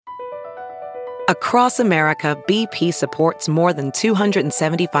Across America, BP supports more than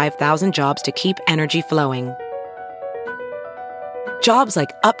 275,000 jobs to keep energy flowing. Jobs like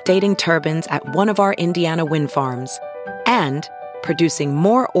updating turbines at one of our Indiana wind farms and producing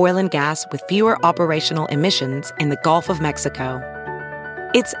more oil and gas with fewer operational emissions in the Gulf of Mexico.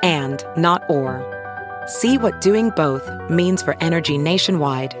 It's and, not or. See what doing both means for energy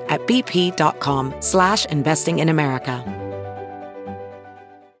nationwide at bp.com/investing in America.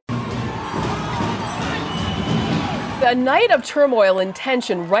 A night of turmoil and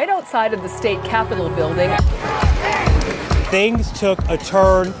tension right outside of the state capitol building. Things took a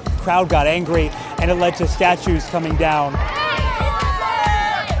turn, crowd got angry, and it led to statues coming down.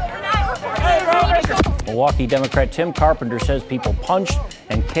 Milwaukee Democrat Tim Carpenter says people punched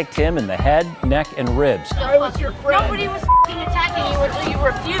and kicked him in the head, neck, and ribs. Nobody was attacking you until you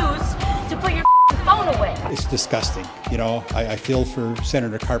refused to put your phone away. It's disgusting. You know, I feel for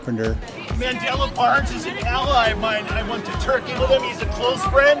Senator Carpenter. Mandela Barnes is an ally of mine. I went to Turkey with him. He's a close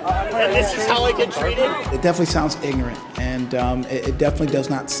friend, and this is how I get treated. It definitely sounds ignorant, and it definitely does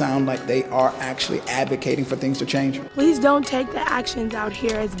not sound like they are actually advocating for things to change. Please don't take the actions out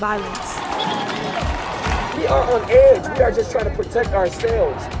here as violence. We are on edge. We are just trying to protect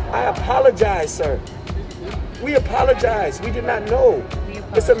ourselves. I apologize, sir. We apologize. We did not know.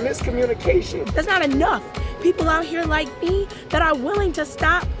 It's a miscommunication. That's not enough. People out here like me that are willing to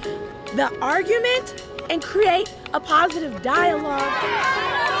stop the argument and create a positive dialogue.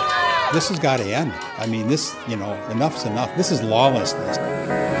 This has got to end. I mean, this, enough's enough. This is lawlessness.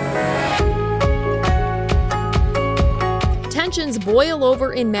 Tensions boil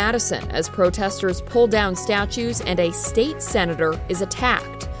over in Madison as protesters pull down statues and a state senator is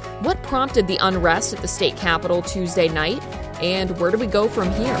attacked. What prompted the unrest at the state capitol Tuesday night? And where do we go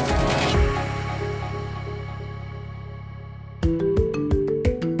from here?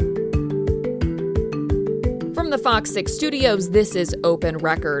 From the Fox 6 studios, this is Open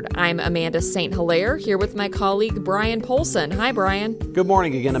Record. I'm Amanda St. Hilaire, here with my colleague Brian Polson. Hi, Brian. Good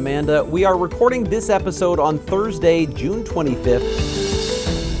morning again, Amanda. We are recording this episode on Thursday, June 25th.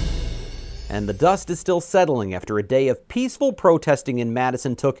 And the dust is still settling after a day of peaceful protesting in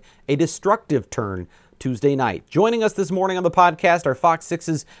Madison took a destructive turn Tuesday night. Joining us this morning on the podcast are Fox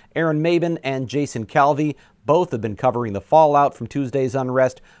 6's Aaron Maben and Jason Calvi. Both have been covering the fallout from Tuesday's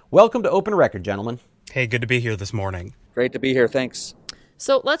unrest. Welcome to Open Record, gentlemen. Hey, good to be here this morning. Great to be here. Thanks.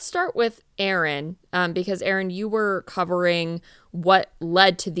 So let's start with Aaron, because Aaron, you were covering what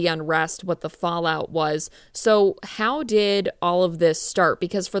led to the unrest, what the fallout was. So how did all of this start?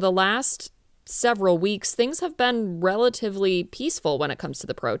 Because for the last several weeks, things have been relatively peaceful when it comes to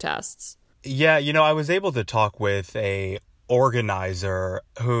the protests. Yeah, I was able to talk with a organizer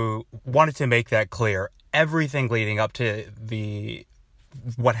who wanted to make that clear. Everything leading up to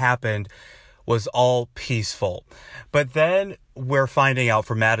what happened was all peaceful. But then we're finding out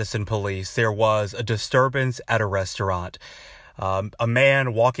from Madison police there was a disturbance at a restaurant. A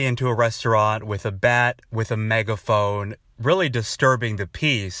man walking into a restaurant with a bat, with a megaphone, really disturbing the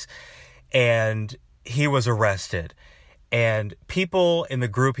peace, and he was arrested. And people in the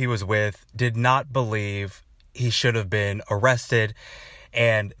group he was with did not believe he should have been arrested.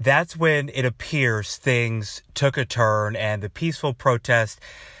 And that's when it appears things took a turn and the peaceful protest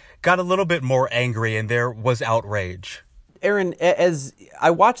got a little bit more angry and there was outrage. Aaron, as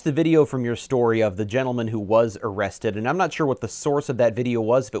I watched the video from your story of the gentleman who was arrested, and I'm not sure what the source of that video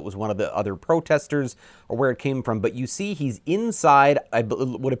was, if it was one of the other protesters or where it came from, but you see he's inside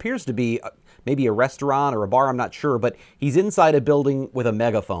what appears to be maybe a restaurant or a bar, I'm not sure, but he's inside a building with a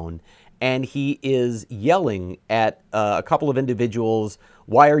megaphone, and he is yelling at a couple of individuals,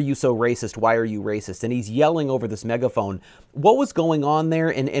 "Why are you so racist? Why are you racist?" And he's yelling over this megaphone. What was going on there,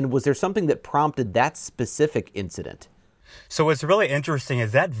 and was there something that prompted that specific incident? So what's really interesting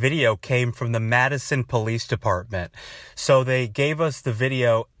is that video came from the Madison Police Department. So they gave us the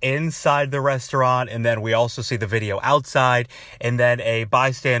video inside the restaurant, and then we also see the video outside, and then a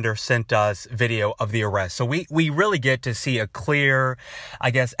bystander sent us video of the arrest. So we really get to see a clear,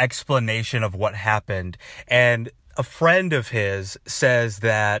 explanation of what happened. And a friend of his says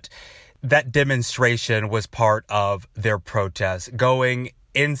that demonstration was part of their protest, going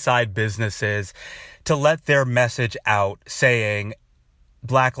inside businesses to let their message out, saying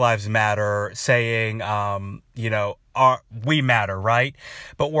Black Lives Matter, saying, we matter, right?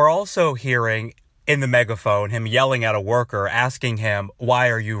 But we're also hearing in the megaphone him yelling at a worker, asking him, "Why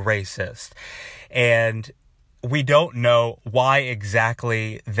are you racist?" And we don't know why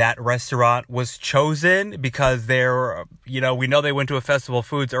exactly that restaurant was chosen, because we know they went to a Festival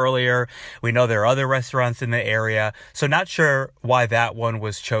Foods earlier. We know there are other restaurants in the area. So not sure why that one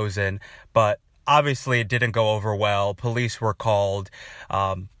was chosen, but Obviously, it didn't go over well. Police were called.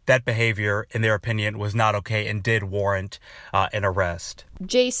 That behavior, in their opinion, was not okay and did warrant an arrest.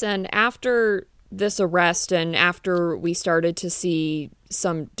 Jason, after this arrest and after we started to see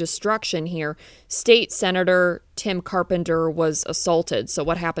some destruction here, State Senator Tim Carpenter was assaulted. So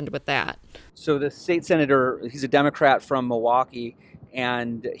what happened with that? So the state senator, he's a Democrat from Milwaukee,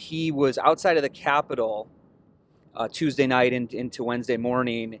 and he was outside of the Capitol Tuesday night into Wednesday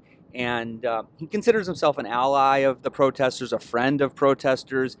morning. And he considers himself an ally of the protesters, a friend of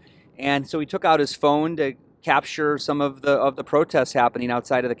protesters. And so he took out his phone to capture some of the protests happening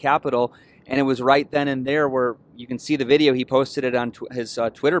outside of the Capitol. And it was right then and there where you can see the video. He posted it on his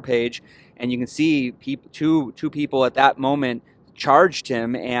Twitter page, and you can see two people at that moment charged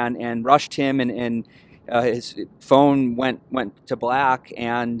him and rushed him, and his phone went to black.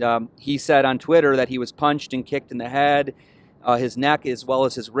 And he said on Twitter that he was punched and kicked in the head, his neck as well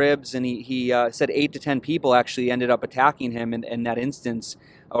as his ribs, and he said 8 to 10 people actually ended up attacking him in that instance,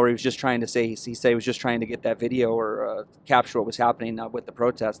 or he was just trying to he said he was just trying to get that video or capture what was happening with the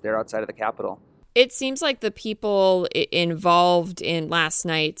protest there outside of the Capitol. It seems like the people involved in last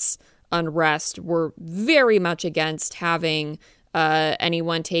night's unrest were very much against having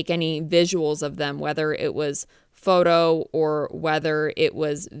anyone take any visuals of them, whether it was photo or whether it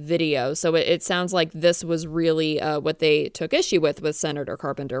was video. So it sounds like this was really what they took issue with Senator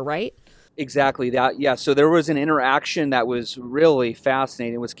Carpenter, right? Exactly that. Yeah. So there was an interaction that was really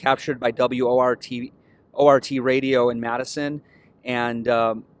fascinating. It was captured by ORT radio in Madison, and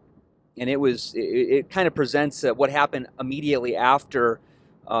it kind of presents what happened immediately after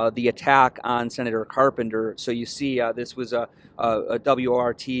the attack on Senator Carpenter. So you see, this was a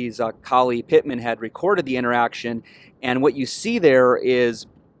WORT's Collie Pittman had recorded the interaction, and what you see there is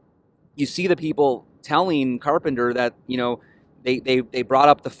you see the people telling Carpenter that they brought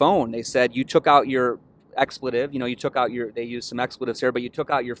up the phone. They said, you took out your expletive, you took out they used some expletives here, but you took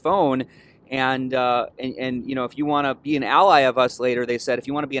out your phone. And if you want to be an ally of us later, they said, if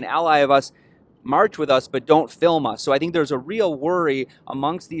you want to be an ally of us, march with us, but don't film us. So I think there's a real worry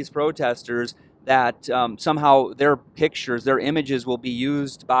amongst these protesters that somehow their pictures, their images will be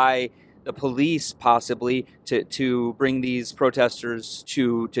used by the police possibly to bring these protesters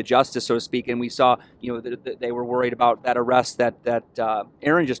to justice, so to speak. And we saw, they were worried about that arrest that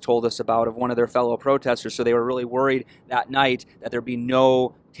Aaron just told us about of one of their fellow protesters. So they were really worried that night that there'd be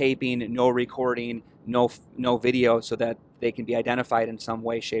no taping, no recording, no video, so that they can be identified in some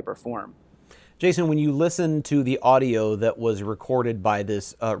way, shape, or form. Jason, when you listen to the audio that was recorded by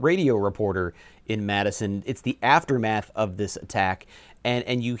this radio reporter in Madison, it's the aftermath of this attack,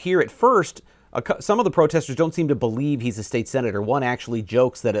 and you hear at first some of the protesters don't seem to believe he's a state senator. One actually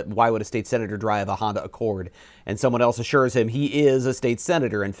jokes that why would a state senator drive a Honda Accord? And someone else assures him he is a state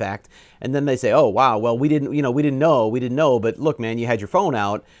senator, in fact. And then they say, oh, wow, well, we didn't know, but look, man, you had your phone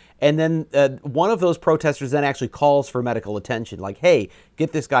out. And then one of those protesters then actually calls for medical attention, like, hey,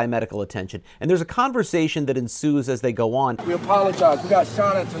 get this guy medical attention. And there's a conversation that ensues as they go on. We apologize. We got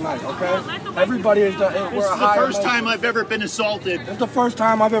shot at tonight, okay? Everybody is done. This is the first time I've ever been assaulted. It's the first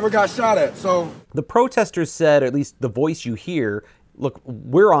time I've ever got shot at, so. The protesters said, or at least the voice you hear, look,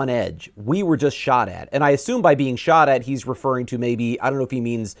 we're on edge. We were just shot at. And I assume by being shot at, he's referring to maybe, I don't know if he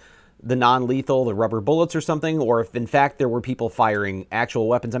means the non-lethal, the rubber bullets or something, or if in fact there were people firing actual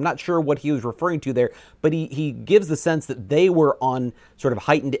weapons. I'm not sure what he was referring to there, but he gives the sense that they were on sort of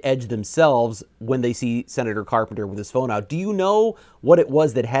heightened edge themselves when they see Senator Carpenter with his phone out. Do you know what it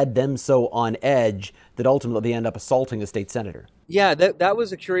was that had them so on edge that ultimately they end up assaulting a state senator? Yeah, that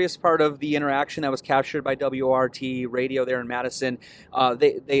was a curious part of the interaction that was captured by WORT radio there in Madison.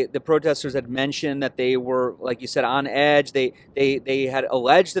 The protesters had mentioned that they were, like you said, on edge. They had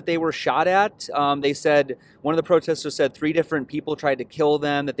alleged that they were shot at. They said, one of the protesters said 3 different people tried to kill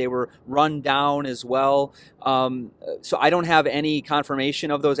them, that they were run down as well. So I don't have any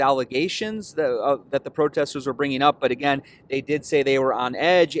confirmation of those allegations that the protesters were bringing up. But again, they did say they were on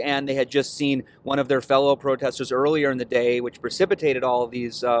edge, and they had just seen one of their fellow protesters earlier in the day, which precipitated all of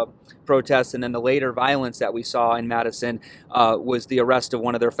these protests. And then the later violence that we saw in Madison was the arrest of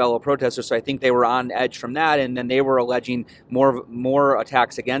one of their fellow protesters. So I think they were on edge from that. And then they were alleging more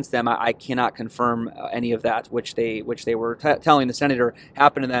attacks against them. I cannot confirm any of that, which they were telling the senator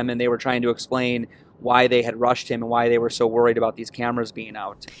happened to them. And they were trying to explain why they had rushed him and why they were so worried about these cameras being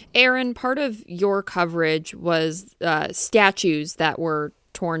out. Aaron, part of your coverage was statues that were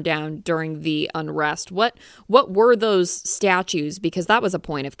torn down during the unrest. What were those statues? Because that was a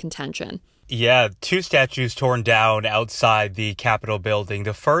point of contention. Yeah, two statues torn down outside the Capitol building.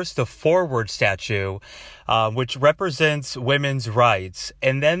 The first, the forward statue, which represents women's rights.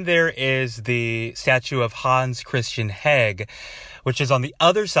 And then there is the statue of Hans Christian Heg, which is on the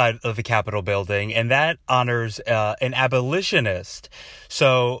other side of the Capitol building, and that honors an abolitionist.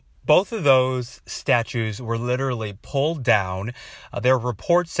 So both of those statues were literally pulled down. There are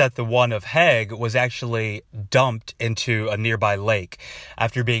reports that the one of Heg was actually dumped into a nearby lake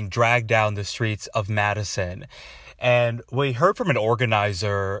after being dragged down the streets of Madison. And we heard from an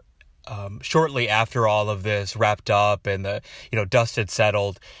organizer shortly after all of this wrapped up and the dust had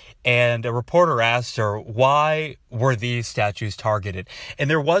settled. And a reporter asked her, why were these statues targeted? And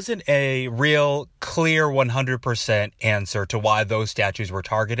there wasn't a real clear 100% answer to why those statues were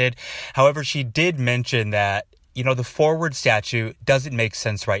targeted. However, she did mention that, the forward statue doesn't make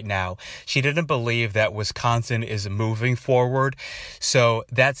sense right now. She didn't believe that Wisconsin is moving forward. So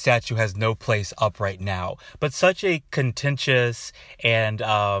that statue has no place up right now. But such a contentious and,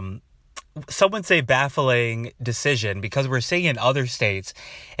 some would say baffling decision, because we're seeing in other states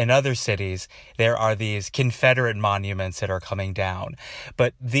and other cities, there are these Confederate monuments that are coming down.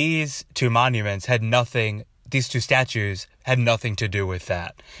 But these two statues had nothing to do with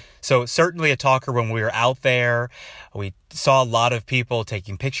that. So certainly a talker when we were out there. We saw a lot of people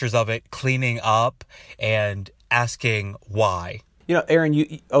taking pictures of it, cleaning up, and asking why. Aaron,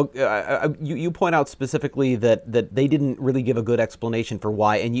 you point out specifically that they didn't really give a good explanation for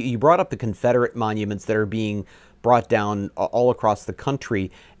why, and you brought up the Confederate monuments that are being brought down all across the country,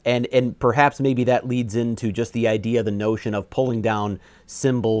 and perhaps maybe that leads into just the idea, the notion of pulling down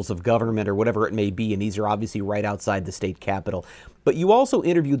symbols of government or whatever it may be, and these are obviously right outside the state capitol. But you also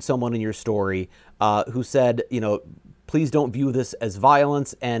interviewed someone in your story who said, please don't view this as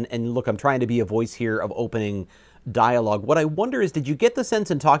violence, and look, I'm trying to be a voice here of opening dialogue. What I wonder is, did you get the sense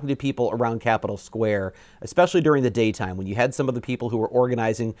in talking to people around Capitol Square, especially during the daytime, when you had some of the people who were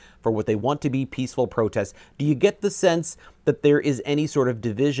organizing for what they want to be peaceful protests, do you get the sense that there is any sort of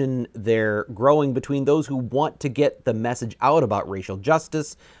division there growing between those who want to get the message out about racial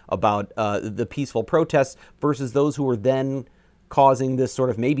justice, about the peaceful protests, versus those who are then causing this sort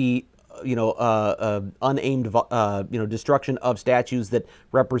of maybe unaimed, destruction of statues that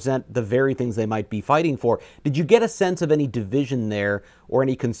represent the very things they might be fighting for? Did you get a sense of any division there, or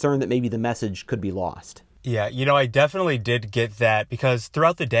any concern that maybe the message could be lost? Yeah, I definitely did get that, because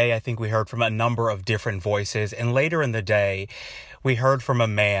throughout the day, I think we heard from a number of different voices. And later in the day, we heard from a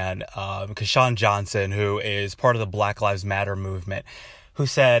man, Keshawn Johnson, who is part of the Black Lives Matter movement, who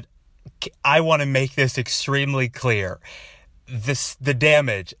said, I want to make this extremely clear. The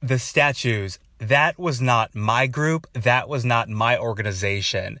damage, the statues, that was not my group. That was not my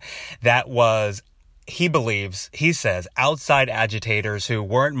organization. That was, he says, outside agitators who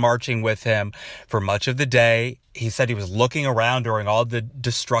weren't marching with him for much of the day. He said he was looking around during all the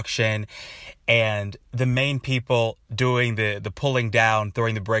destruction, and the main people doing the pulling down,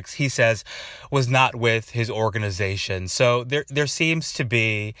 throwing the bricks, he says, was not with his organization. So there seems to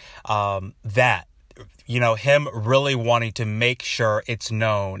be that. Him really wanting to make sure it's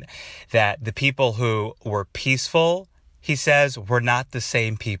known that the people who were peaceful, he says, were not the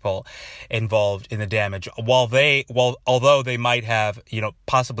same people involved in the damage. Although they might have,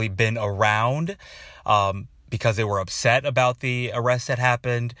 possibly been around, because they were upset about the arrest that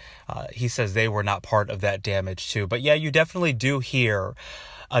happened, he says they were not part of that damage too. But yeah, you definitely do hear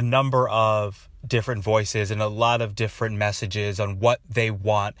a number of different voices and a lot of different messages on what they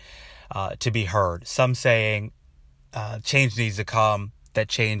want to be heard. Some saying change needs to come. That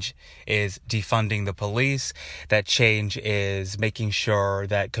change is defunding the police. That change is making sure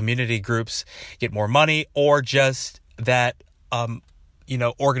that community groups get more money, or just that,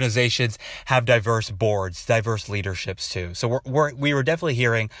 organizations have diverse boards, diverse leaderships too. So we were definitely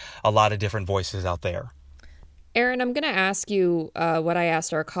hearing a lot of different voices out there. Aaron, I'm going to ask you what I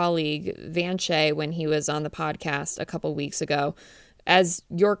asked our colleague Vanche when he was on the podcast a couple weeks ago. As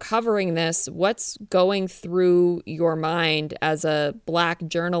you're covering this, what's going through your mind as a Black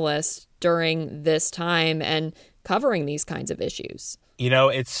journalist during this time and covering these kinds of issues?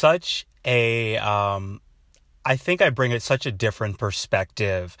 It's such a, I think I bring it such a different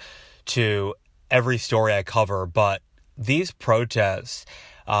perspective to every story I cover, but these protests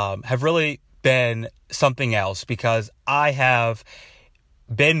have really been something else, because I have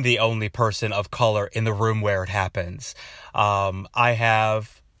been the only person of color in the room where it happens. I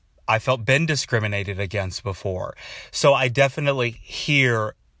felt been discriminated against before. So I definitely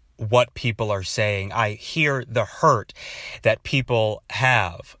hear what people are saying. I hear the hurt that people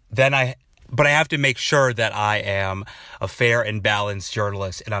have. Then I but I have to make sure that I am a fair and balanced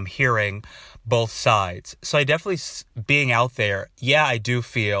journalist and I'm hearing both sides. So I definitely, being out there, yeah, I do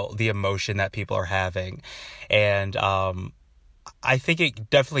feel the emotion that people are having. And I think it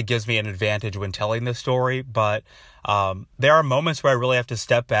definitely gives me an advantage when telling this story. But there are moments where I really have to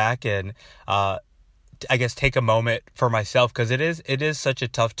step back and I guess take a moment for myself, because it is such a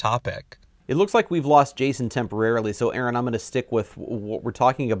tough topic. It looks like we've lost Jason temporarily, so Aaron, I'm going to stick with what we're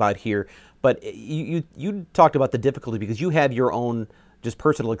talking about here. But you talked about the difficulty because you have your own just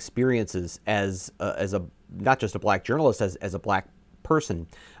personal experiences as a not just a black journalist, as a black person,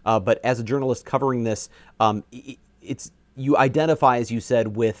 but as a journalist covering this. It's you identify, as you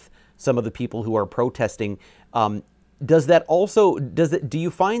said, with some of the people who are protesting. Do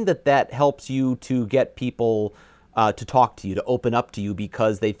you find that helps you to get people to talk to you, to open up to you,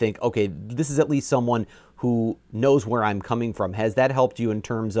 because they think, okay, this is at least someone who knows where I'm coming from? Has that helped you in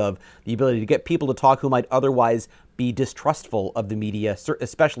terms of the ability to get people to talk who might otherwise be distrustful of the media,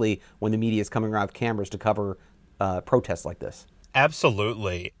 especially when the media is coming around with cameras to cover protests like this?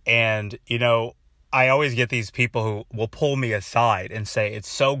 Absolutely. And, I always get these people who will pull me aside and say, it's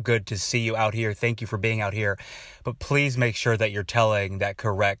so good to see you out here. Thank you for being out here. But please make sure that you're telling that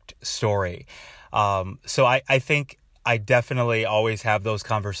correct story. So I think I definitely always have those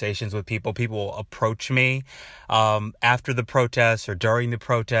conversations with people. People will approach me after the protests or during the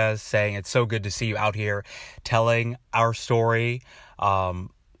protests saying, it's so good to see you out here telling our story.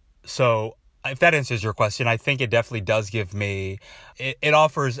 So if that answers your question, I think it definitely does give me, it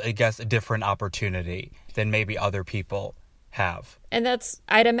offers, I guess, a different opportunity than maybe other people have. And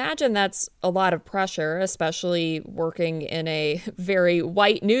I'd imagine that's a lot of pressure, especially working in a very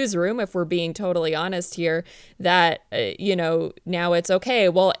white newsroom, if we're being totally honest here, that, now it's okay.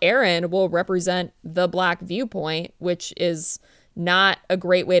 Well, Aaron will represent the black viewpoint, which is not a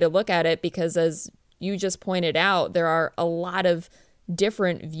great way to look at it, because as you just pointed out, there are a lot of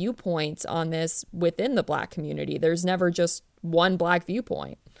different viewpoints on this within the black community. There's never just one black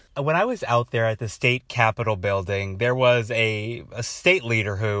viewpoint. When I was out there at the state capitol building, there was a state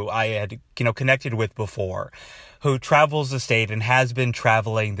leader who I had, connected with before, who travels the state and has been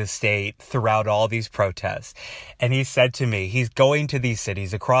traveling the state throughout all these protests. And he said to me, he's going to these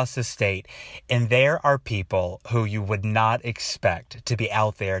cities across the state, and there are people who you would not expect to be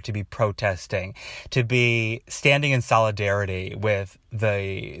out there, to be protesting, to be standing in solidarity with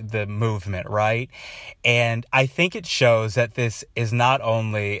the movement, right? And I think it shows that this is not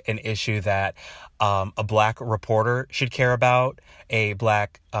only an issue that a black reporter should care about, a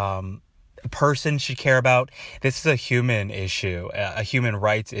black person should care about. This is a human issue, a human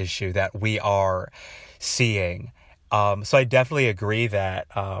rights issue that we are seeing. So I definitely agree that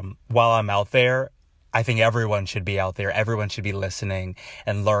while I'm out there, I think everyone should be out there. Everyone should be listening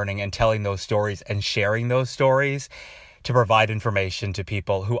and learning and telling those stories and sharing those stories to provide information to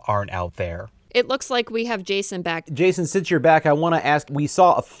people who aren't out there. It looks like we have Jason back. Jason, since you're back, I want to ask, we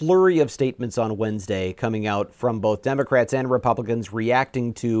saw a flurry of statements on Wednesday coming out from both Democrats and Republicans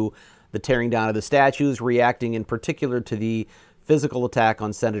reacting to the tearing down of the statues, reacting in particular to the physical attack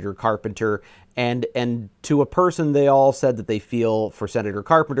on Senator Carpenter. And to a person, they all said that they feel for Senator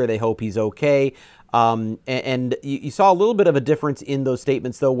Carpenter. They hope he's okay. And you saw a little bit of a difference in those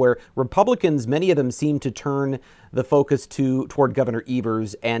statements, though, where Republicans, many of them seem to turn the focus toward Governor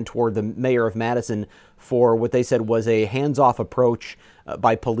Evers and toward the mayor of Madison for what they said was a hands-off approach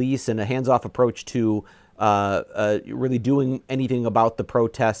by police and a hands-off approach to really doing anything about the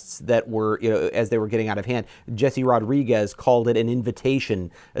protests that were, as they were getting out of hand. Jesse Rodriguez called it an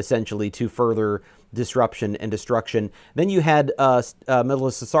invitation, essentially, to further disruption and destruction. Then you had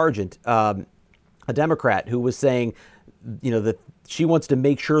Melissa Sargent, a Democrat, who was saying, that she wants to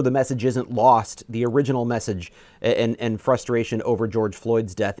make sure the message isn't lost, the original message and frustration over George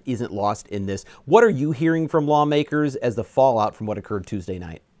Floyd's death isn't lost in this. What are you hearing from lawmakers as the fallout from what occurred Tuesday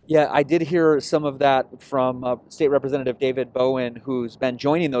night? Yeah, I did hear some of that from State Representative David Bowen, who's been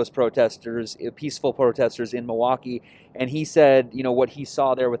joining those protesters, peaceful protesters in Milwaukee. And he said, what he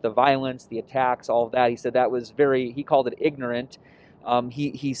saw there with the violence, the attacks, all of that, he said that was he called it ignorant.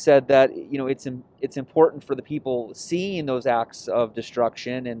 He said that, it's important for the people seeing those acts of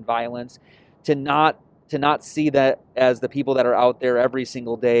destruction and violence to not see that as the people that are out there every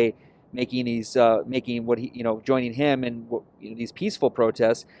single day making these, joining him in these peaceful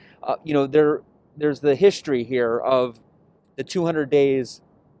protests. There's the history here of the 200 days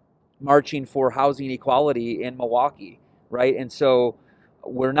marching for housing equality in Milwaukee, right? And so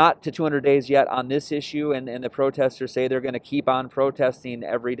we're not to 200 days yet on this issue, and the protesters say they're going to keep on protesting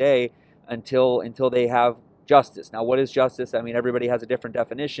every day until they have justice. Now, what is justice? I mean, everybody has a different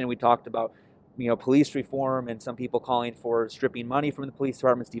definition. We talked about, police reform, and some people calling for stripping money from the police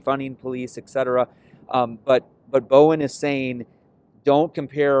departments, defunding police, etc. But Bowen is saying, don't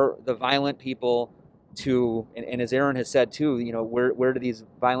compare the violent people to, and as Aaron has said too, where do these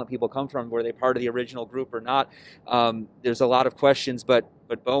violent people come from? Were they part of the original group or not? There's a lot of questions, but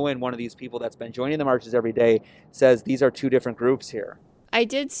Bowen, one of these people that's been joining the marches every day, says these are two different groups here. I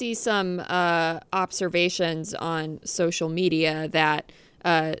did see some observations on social media that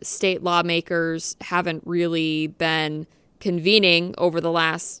state lawmakers haven't really been convening over the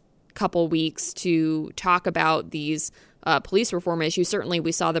last couple weeks to talk about these police reform issues. Certainly,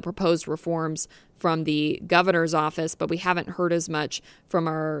 we saw the proposed reforms from the governor's office, but we haven't heard as much from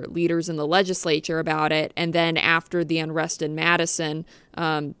our leaders in the legislature about it. And then after the unrest in Madison,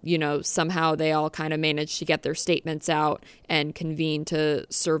 somehow they all kind of managed to get their statements out and convene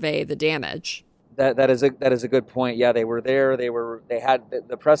to survey the damage. That is a good point. Yeah, they were there. They had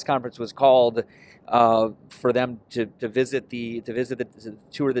the press conference was called for them to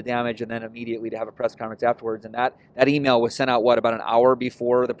tour the damage, and then immediately to have a press conference afterwards. And that email was sent out about an hour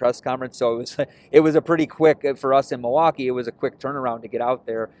before the press conference. So it was a pretty quick, for us in Milwaukee, it was a quick turnaround to get out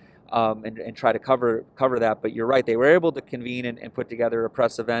there and try to cover that. But you're right, they were able to convene and put together a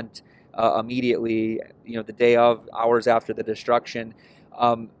press event immediately. The day of, hours after the destruction.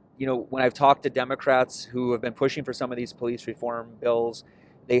 When I've talked to Democrats who have been pushing for some of these police reform bills,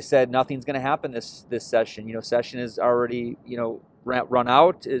 they said nothing's going to happen this session. Session is already run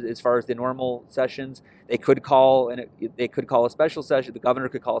out as far as the normal sessions. They could call a special session. The governor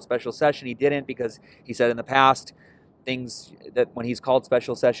could call a special session. He didn't, because he said in the past things that when he's called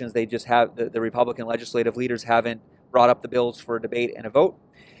special sessions, they just have the Republican legislative leaders haven't brought up the bills for a debate and a vote,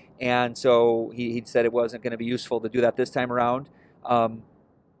 and so he said it wasn't going to be useful to do that this time around.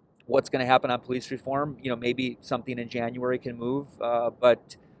 What's going to happen on police reform? Maybe something in January can move,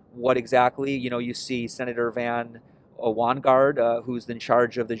 but what exactly? You see Senator Van Wanggaard, who's in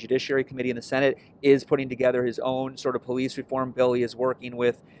charge of the Judiciary Committee in the Senate, is putting together his own sort of police reform bill. He is working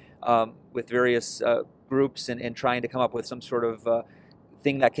with various groups and trying to come up with some sort of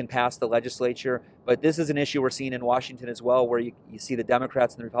thing that can pass the legislature. But this is an issue we're seeing in Washington as well, where you see the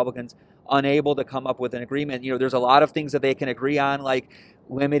Democrats and the Republicans unable to come up with an agreement. There's a lot of things that they can agree on, like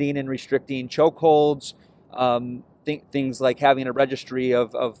limiting and restricting chokeholds, things like having a registry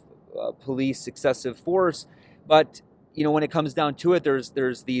of police excessive force. But when it comes down to it,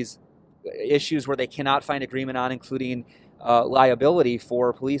 there's these issues where they cannot find agreement on, including liability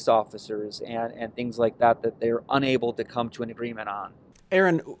for police officers and things like that they're unable to come to an agreement on.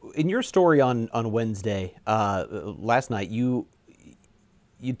 Aaron, in your story on Wednesday, last night, you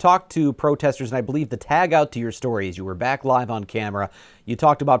talked to protesters, and I believe the tag out to your story is you were back live on camera. You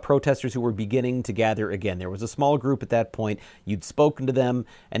talked about protesters who were beginning to gather again. There was a small group at that point. You'd spoken to them,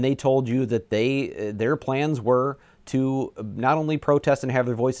 and they told you that their plans were to not only protest and have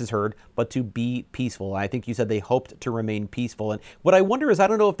their voices heard, but to be peaceful. And I think you said they hoped to remain peaceful. And what I wonder is, I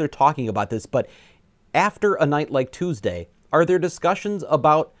don't know if they're talking about this, but after a night like Tuesday, are there discussions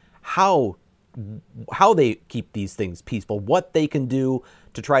about how they keep these things peaceful, what they can do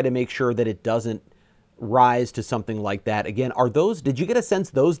to try to make sure that it doesn't rise to something like that again? Did you get a sense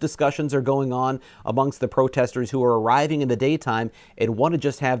those discussions are going on amongst the protesters who are arriving in the daytime and want to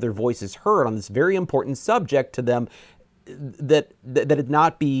just have their voices heard on this very important subject to them, that it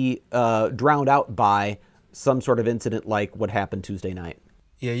not be drowned out by some sort of incident like what happened Tuesday night?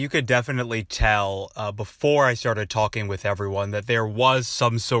 Yeah, you could definitely tell before I started talking with everyone that there was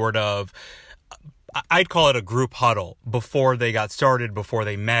some sort of, I'd call it a group huddle before they got started, before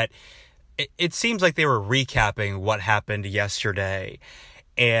they met. It seems like they were recapping what happened yesterday.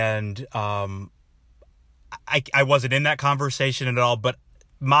 And I wasn't in that conversation at all, but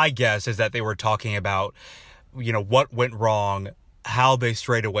my guess is that they were talking about, what went wrong, how things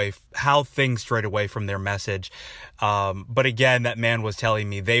strayed away from their message. But again, that man was telling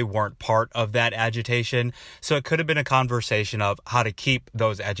me they weren't part of that agitation. So it could have been a conversation of how to keep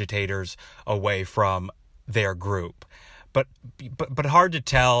those agitators away from their group. But hard to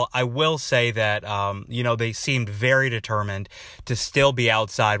tell. I will say that, they seemed very determined to still be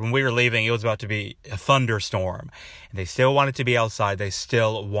outside. When we were leaving, it was about to be a thunderstorm. And they still wanted to be outside. They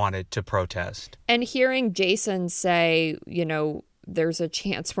still wanted to protest. And hearing Jason say, there's a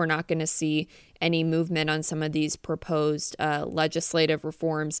chance we're not going to see any movement on some of these proposed legislative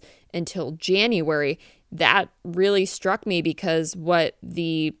reforms until January, that really struck me, because what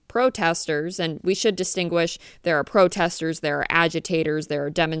the protesters, and we should distinguish, there are protesters, there are agitators, there are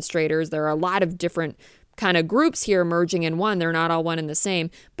demonstrators, there are a lot of different kind of groups here merging in one. They're not all one and the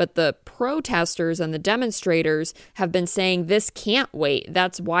same. But the protesters and the demonstrators have been saying this can't wait.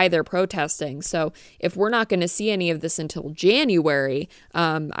 That's why they're protesting. So if we're not going to see any of this until January,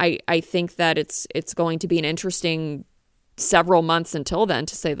 I think that it's going to be an interesting several months until then,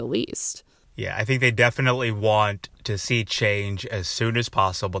 to say the least. Yeah, I think they definitely want to see change as soon as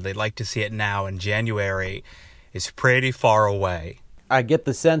possible. They'd like to see it now, and January is pretty far away. I get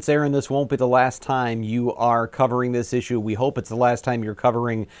the sense, Aaron, this won't be the last time you are covering this issue. We hope it's the last time you're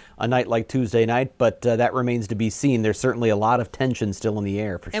covering a night like Tuesday night, but that remains to be seen. There's certainly a lot of tension still in the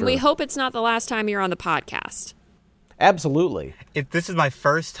air, for sure. And we hope it's not the last time you're on the podcast. Absolutely. This is my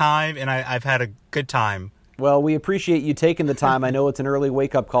first time, and I've had a good time. Well, we appreciate you taking the time. I know it's an early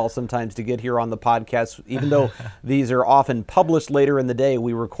wake-up call sometimes to get here on the podcast. Even though these are often published later in the day,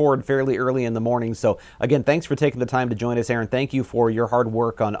 we record fairly early in the morning. So, again, thanks for taking the time to join us, Aaron. Thank you for your hard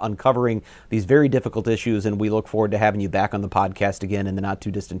work on uncovering these very difficult issues, and we look forward to having you back on the podcast again in the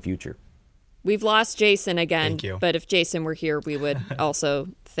not-too-distant future. We've lost Jason again, Thank you. But if Jason were here, we would also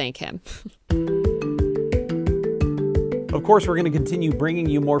thank him. Of course, we're going to continue bringing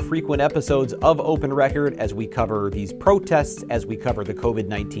you more frequent episodes of Open Record as we cover these protests, as we cover the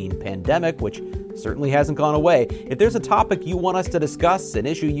COVID-19 pandemic, which certainly hasn't gone away. If there's a topic you want us to discuss, an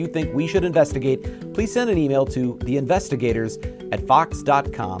issue you think we should investigate, please send an email to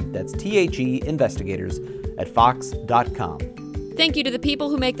theinvestigators@fox.com. That's THE investigators@fox.com. Thank you to the people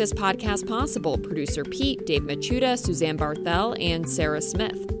who make this podcast possible. Producer Pete, Dave Machuda, Suzanne Barthel, and Sarah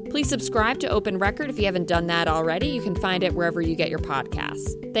Smith. Please subscribe to Open Record if you haven't done that already. You can find it wherever you get your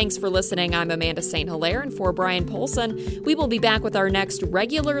podcasts. Thanks for listening. I'm Amanda St. Hilaire, and for Brian Polson, we will be back with our next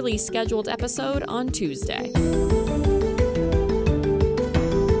regularly scheduled episode on Tuesday.